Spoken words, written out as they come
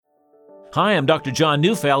Hi, I'm Dr. John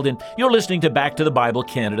Neufeld, and you're listening to Back to the Bible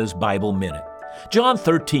Canada's Bible Minute. John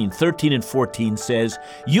 13 and 14 says,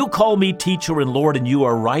 "You call me teacher and Lord, and you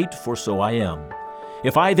are right, for so I am.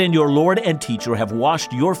 If I then, your Lord and teacher, have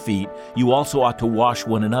washed your feet, you also ought to wash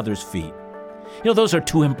one another's feet." Those are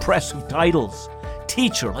two impressive titles.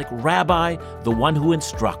 Teacher, like rabbi, the one who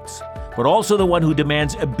instructs, but also the one who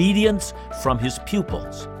demands obedience from his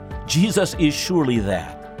pupils. Jesus is surely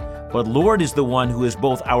that. But Lord is the one who is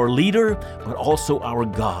both our leader, but also our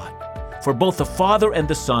God. For both the Father and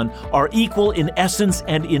the Son are equal in essence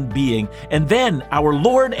and in being. And then our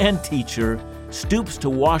Lord and teacher stoops to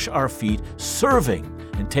wash our feet, serving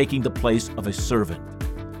and taking the place of a servant.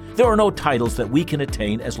 There are no titles that we can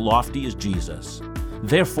attain as lofty as Jesus.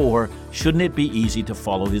 Therefore, shouldn't it be easy to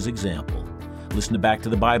follow his example? Listen to Back to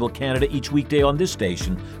the Bible Canada each weekday on this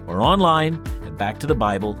station or online at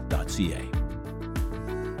backtothebible.ca.